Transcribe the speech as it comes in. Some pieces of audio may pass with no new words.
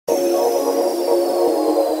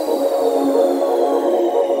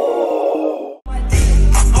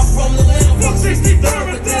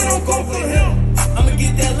go for him. I'ma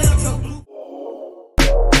get that laptop.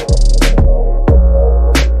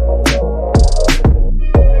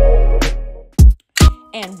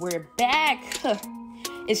 And we're back.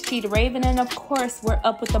 It's Cheetah Raven, and of course we're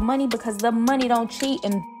up with the money because the money don't cheat.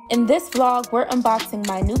 And in this vlog, we're unboxing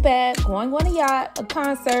my new bag, going on a yacht, a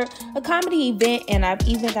concert, a comedy event, and I've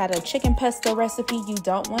even got a chicken pesto recipe you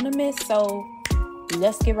don't want to miss. So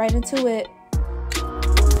let's get right into it.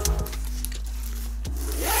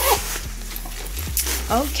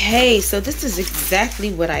 Okay, so this is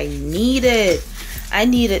exactly what I needed. I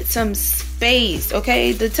needed some space,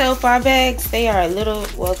 okay? The Telfar bags, they are a little,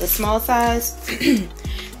 well, the small size,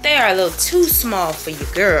 they are a little too small for your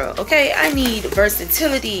girl, okay? I need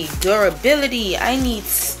versatility, durability, I need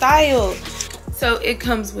style. So it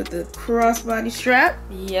comes with the crossbody strap.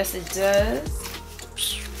 Yes, it does.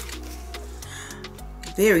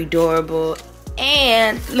 Very durable.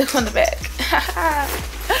 And look on the back.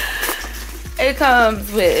 It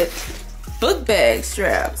comes with book bag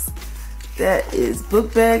straps. That is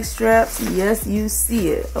book bag straps. Yes, you see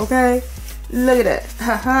it. Okay, look at that.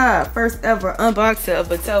 Haha. First ever unboxing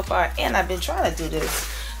of a Telfar, and I've been trying to do this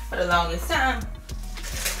for the longest time.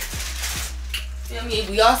 Feel me?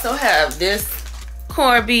 We also have this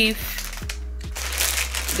corned beef,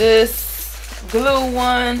 this glue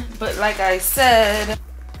one, but like I said,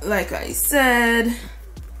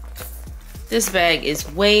 this bag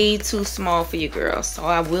is way too small for your girl, so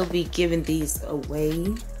I will be giving these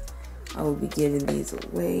away.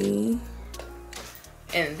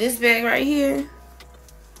 And this bag right here,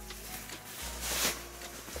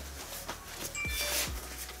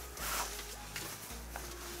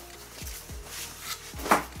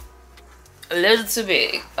 a little too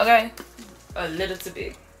big, okay? A little too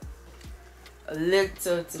big.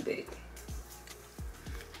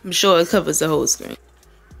 I'm sure it covers the whole screen.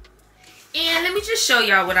 And let me just show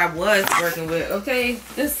y'all what I was working with, okay?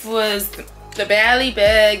 This was the Bally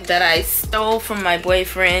bag that I stole from my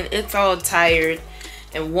boyfriend. It's all tired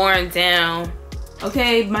and worn down.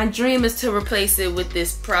 Okay, my dream is to replace it with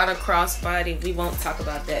this Prada crossbody. We won't talk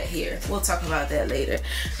about that here. We'll talk about that later.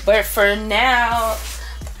 But for now,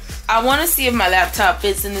 I want to see if my laptop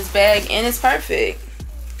fits in this bag, and it's perfect.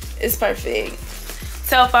 It's perfect.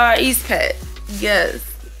 Telfar East Pet. Yes.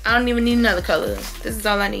 I don't even need another color. This is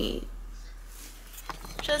all I need.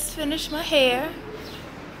 Just finished my hair.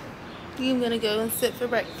 I'm gonna go and sit for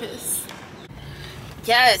breakfast.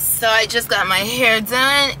 Yes, so I just got my hair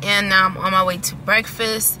done and now I'm on my way to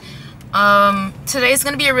breakfast. Today's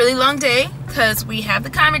gonna be a really long day because we have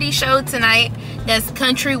the comedy show tonight. That's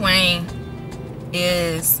Kountry Wayne,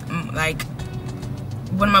 is like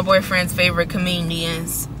one of my boyfriend's favorite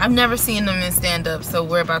comedians. I've never seen him in stand up, so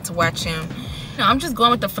we're about to watch him. No, I'm just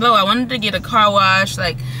going with the flow. I wanted to get a car wash,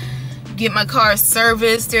 like get my car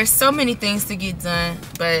serviced. There's so many things to get done,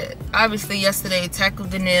 but obviously yesterday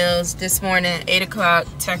tackled the nails. This morning 8 o'clock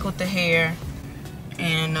tackled the hair,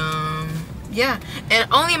 and yeah.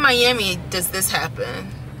 And only in Miami does this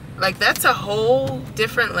happen. Like, that's a whole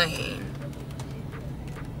different lane.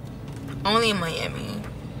 Only in Miami.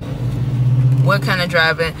 What kind of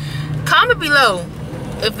driving? Comment below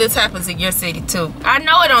if this happens in your city too. I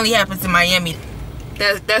know it only happens in Miami.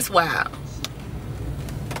 That's wild.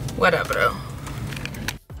 Whatever though.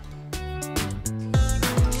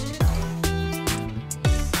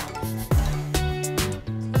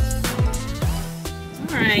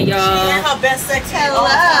 Alright, y'all. She in her best sex.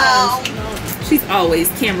 Hello. She's always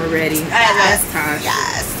camera ready. Yes. That's Tosh.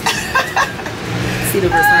 Yes. See the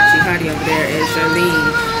Versace hottie over there is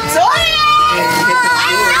Charlene. So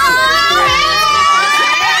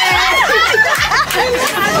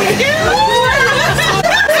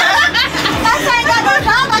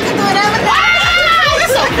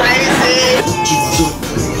crazy.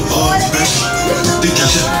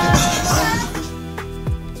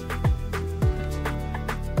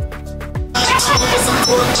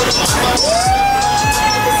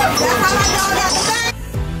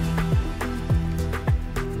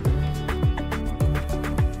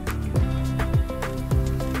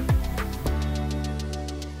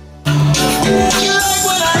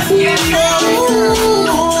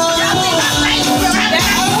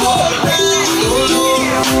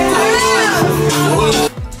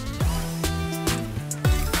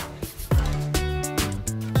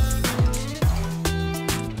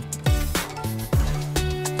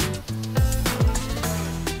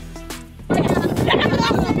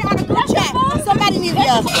 Somebody need to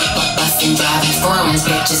go. Bustin', driving foreigns,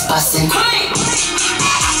 bitches bustin'.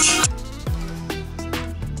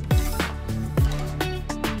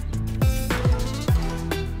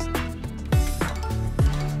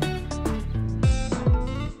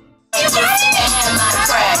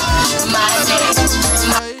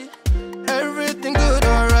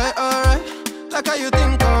 like how you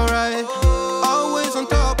think, alright. Always on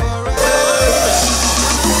top, alright.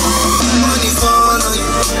 Money follow you,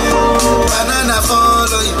 banana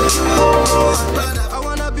follow you. I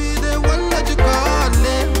wanna be the one that you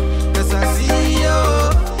calling, 'cause I see you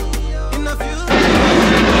in a few.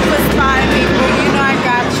 What's fine, people? You know I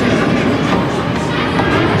got you.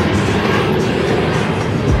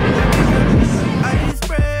 I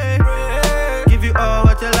spray, give you all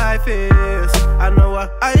what your life is. I know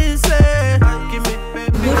what I say. Give me,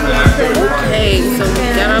 baby. Okay, so we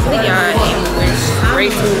got off the yacht and we went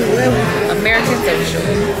straight to American Social.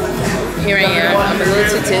 Here I am. I'm a little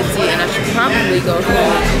too tipsy and I should probably go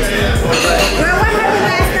home. But Girl, what happened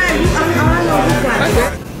last night?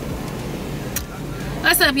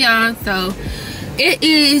 what's up, y'all? So it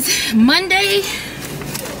is Monday.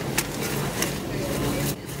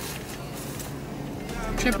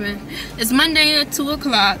 Tripping. It's Monday at 2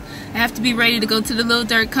 o'clock. I have to be ready to go to the Lil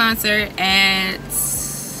Durk concert at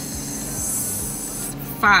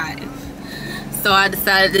 5. So I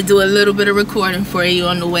decided to do a little bit of recording for you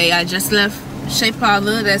on the way. I just left Shea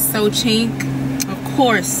Paula. That's so chink. Of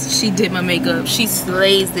course, she did my makeup. She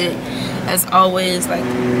slays it as always. Like,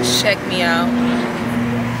 check me out.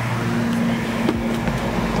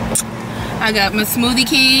 I got my Smoothie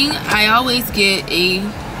King. I always get a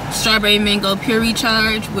strawberry mango pure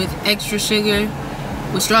recharge with extra sugar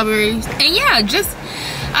with strawberries. And yeah,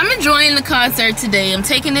 I'm enjoying the concert today. I'm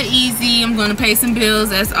taking it easy. I'm gonna pay some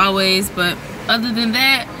bills as always, but other than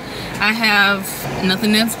that, I have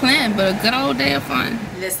nothing else planned but a good old day of fun.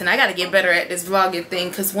 Listen, I gotta get better at this vlogging thing,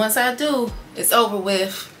 because once I do, it's over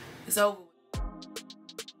with. It's over with.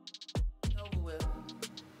 It's over with.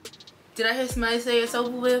 Did I hear somebody say it's over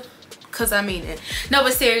with? Because I mean it. No,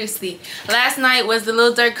 but seriously, last night was the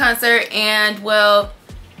Lil Durk concert, and well,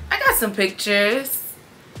 I got some pictures,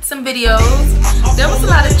 some videos. There was a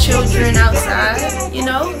lot of children outside, you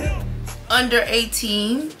know, under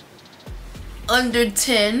 18, under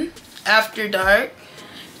 10, after dark.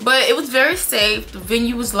 But it was very safe. The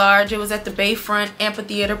venue was large. It was at the Bayfront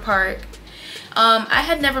Amphitheater Park. I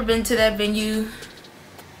had never been to that venue.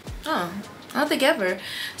 I don't think ever,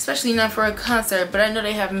 especially not for a concert, but I know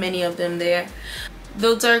they have many of them there.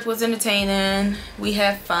 Lil Durk was entertaining. We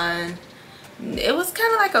had fun. It was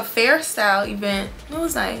kind of like a fair style event. It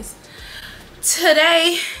was nice.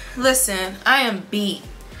 Today, listen, I am beat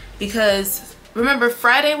because remember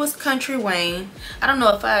Friday was Kountry Wayne. I don't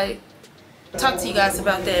know if I talked to you guys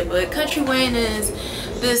about that, but Kountry Wayne is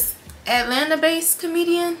this Atlanta-based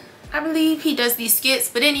comedian. I believe he does these skits,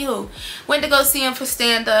 but anywho, went to go see him for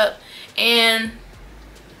stand-up. And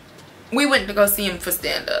we went to go see him for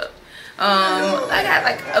stand-up. I got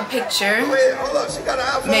like a picture,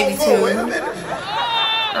 maybe 2.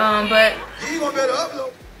 But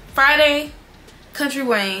Friday, Kountry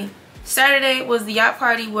Wayne. Saturday was the yacht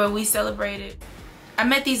party where we celebrated. I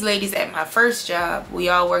met these ladies at my first job. We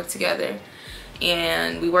all worked together,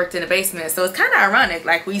 and we worked in the basement. So it's kind of ironic,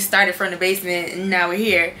 like we started from the basement and now we're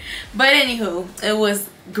here. But anywho, it was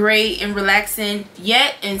great and relaxing.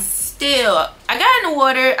 Yet and still, I got in the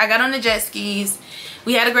water, I got on the jet skis,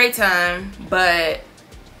 we had a great time, but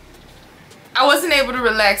I wasn't able to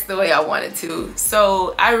relax the way I wanted to.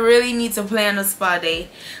 So I really need to plan a spa day,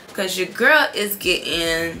 because your girl is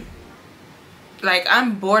getting, like,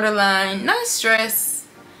 I'm borderline, not stressed,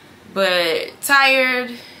 but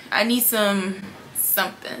tired. I need something.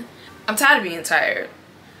 I'm tired of being tired.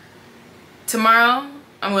 Tomorrow,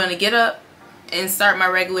 I'm going to get up and start my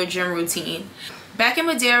regular gym routine. Back in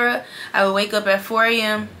Madeira, I would wake up at 4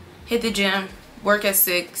 a.m., hit the gym, work at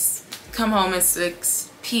 6, come home at 6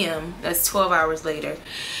 p.m. That's 12 hours later.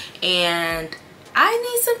 And I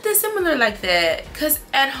need something similar like that, because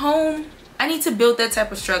at home, I need to build that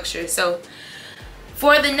type of structure. So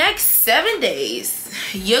for the next 7 days,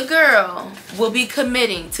 your girl will be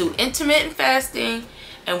committing to intermittent fasting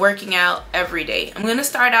and working out every day. I'm going to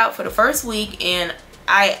start out for the first week, and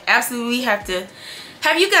I absolutely have to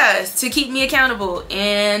have you guys to keep me accountable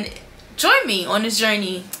and join me on this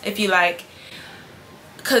journey if you like,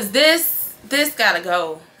 because this gotta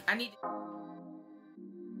go. I need.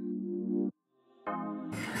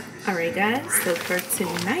 Alright guys, so for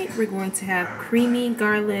tonight we're going to have creamy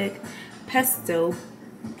garlic pesto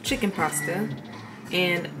chicken pasta,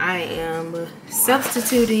 and I am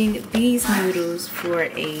substituting these noodles for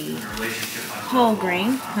a whole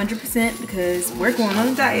grain 100% because we're going on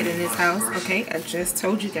a diet in this house. Okay, I just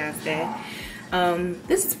told you guys that.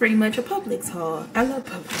 This is pretty much a Publix haul. I love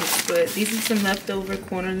Publix, but these are some leftover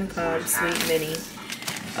corn on the cob sweet mini,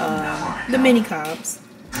 the mini cobs.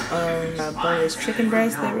 boneless chicken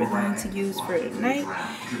breast that we're going to use for tonight.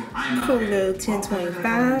 Cool little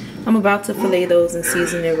 1025. I'm about to fillet those and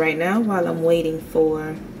season it right now while I'm waiting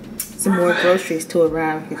for some more groceries to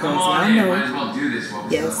arrive, because y'all know,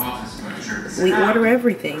 yes, we order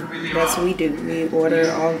everything. That's what we do. We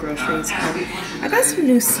order all groceries. I got some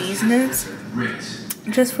new seasonings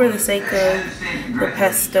just for the sake of the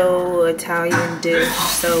pesto Italian dish.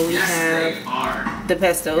 So we have the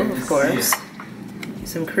pesto, of course,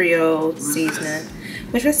 some Creole seasoning,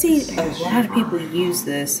 which I see a lot of people use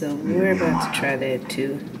this, so we're about to try that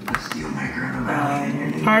too.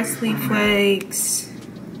 Parsley Flakes,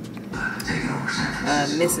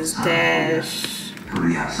 Mrs. Dash,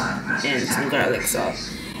 and some garlic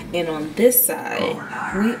sauce. And on this side,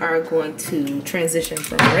 we are going to transition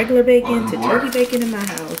from regular bacon to turkey bacon in my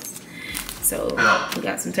house. So we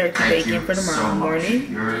got some turkey bacon for tomorrow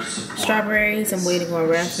morning. Strawberries, I'm waiting on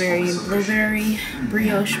raspberry and blueberry,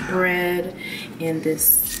 brioche bread, and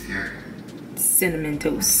this cinnamon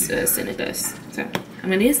toast, cinnamon dust. So I'm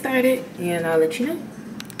gonna get started and I'll let you know.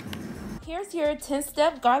 Here's your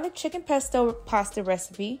 10-step garlic chicken pesto pasta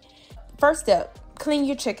recipe. First step, clean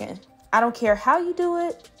your chicken. I don't care how you do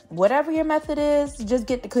it, whatever your method is, just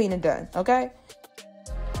get the cleaning done, okay?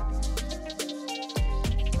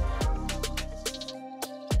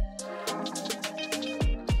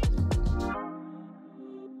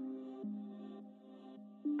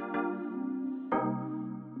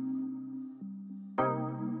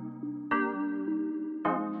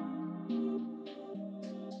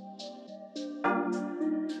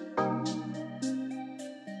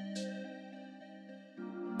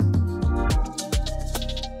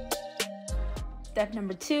 Step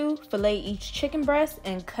number 2, fillet each chicken breast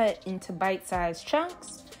and cut into bite-sized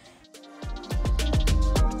chunks.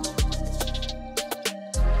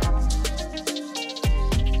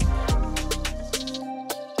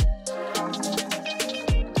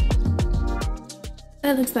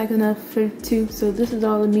 That looks like enough for 2, so this is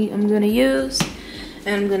all the meat I'm gonna use.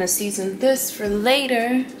 And I'm gonna season this for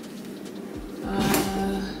later.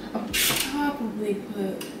 I'll probably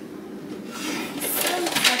put some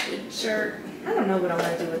type of jerk. I don't know what I'm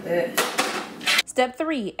gonna do with it. Step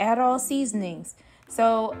 3, add all seasonings.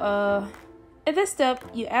 So at this step,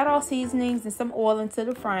 you add all seasonings and some oil into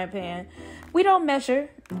the frying pan. We don't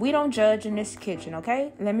measure, we don't judge in this kitchen,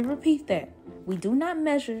 okay? Let me repeat that. We do not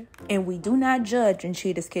measure and we do not judge in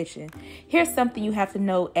Cheetah's Kitchen. Here's something you have to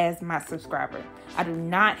know as my subscriber. I do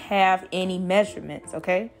not have any measurements,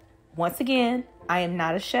 okay? Once again, I am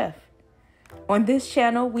not a chef. On this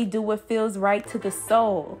channel, we do what feels right to the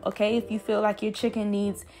soul, okay? If you feel like your chicken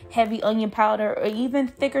needs heavy onion powder or even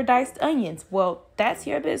thicker diced onions, well, that's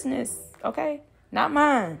your business, okay? Not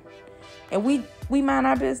mine. And we mind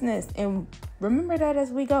our business. And remember that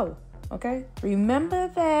as we go, okay? Remember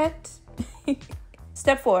that.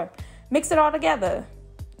 Step 4, mix it all together.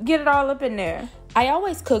 Get it all up in there. I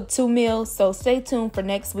always cook 2 meals, so stay tuned for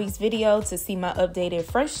next week's video to see my updated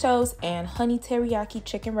French toast and honey teriyaki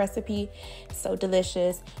chicken recipe. It's so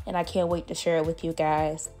delicious, and I can't wait to share it with you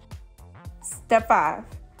guys. Step 5,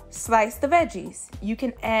 slice the veggies. You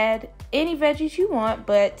can add any veggies you want,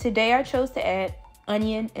 but today I chose to add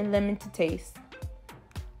onion and lemon to taste.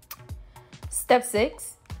 Step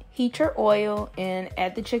 6, heat your oil and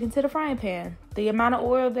add the chicken to the frying pan. The amount of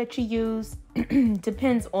oil that you use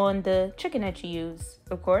depends on the chicken that you use,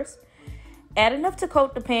 of course. Add enough to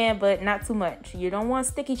coat the pan, but not too much. You don't want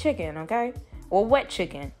sticky chicken, okay? Or wet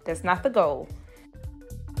chicken. That's not the goal.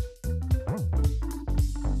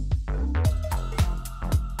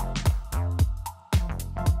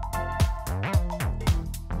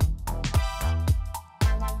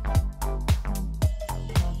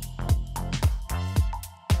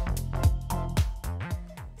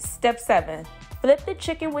 Step 7, flip the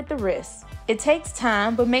chicken with the wrist. It takes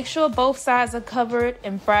time, but make sure both sides are covered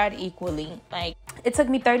and fried equally. Like, it took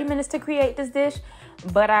me 30 minutes to create this dish,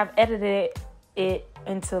 but I've edited it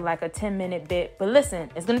into like a 10-minute bit. But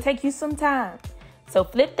listen, it's gonna take you some time. So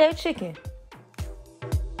flip that chicken.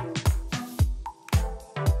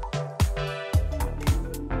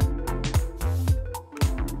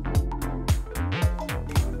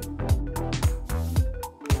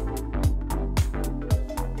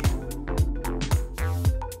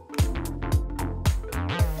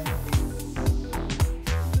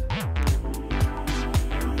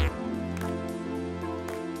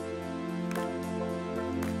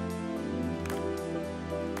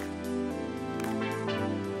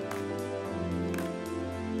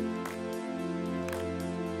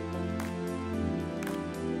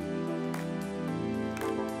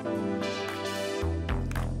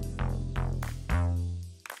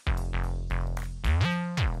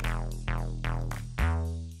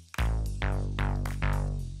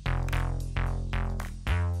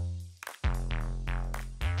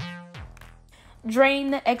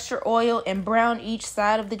 Drain the extra oil and brown each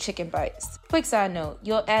side of the chicken bites. Quick side note,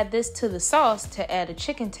 you'll add this to the sauce to add a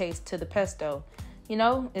chicken taste to the pesto. You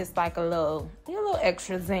know, it's like a little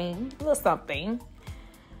extra zing, a little something.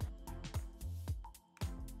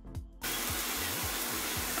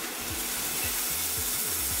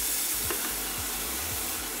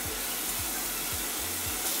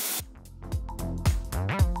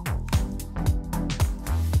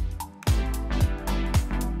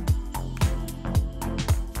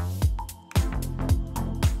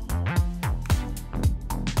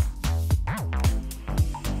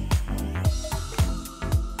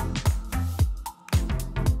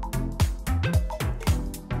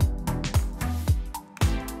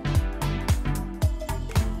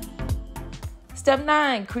 Step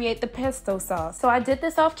 9, create the pesto sauce. So I did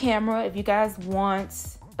this off camera. If you guys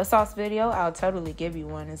want a sauce video, I'll totally give you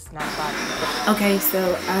one. It's not bothering. Okay,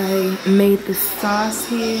 so I made the sauce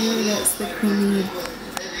here. That's the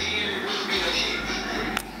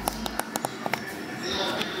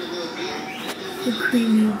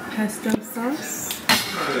creamy pesto sauce.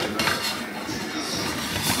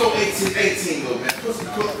 Let's go 18 though, man. Put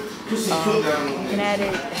some cook down on You can add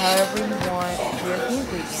it however you want. Here's the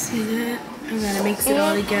ingredients. See that? I'm gonna mix it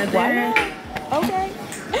all together. Okay.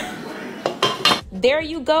 There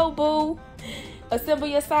you go, boo. Assemble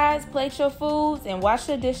your sides, plate your foods, and wash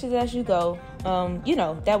the dishes as you go. You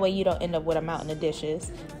know, that way you don't end up with a mountain of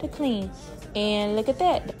dishes to clean. And look at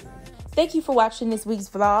that. Thank you for watching this week's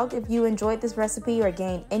vlog. If you enjoyed this recipe or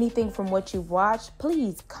gained anything from what you've watched,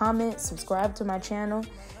 please comment, subscribe to my channel,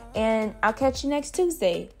 and I'll catch you next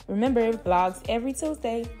Tuesday. Remember, vlogs every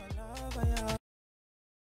Tuesday.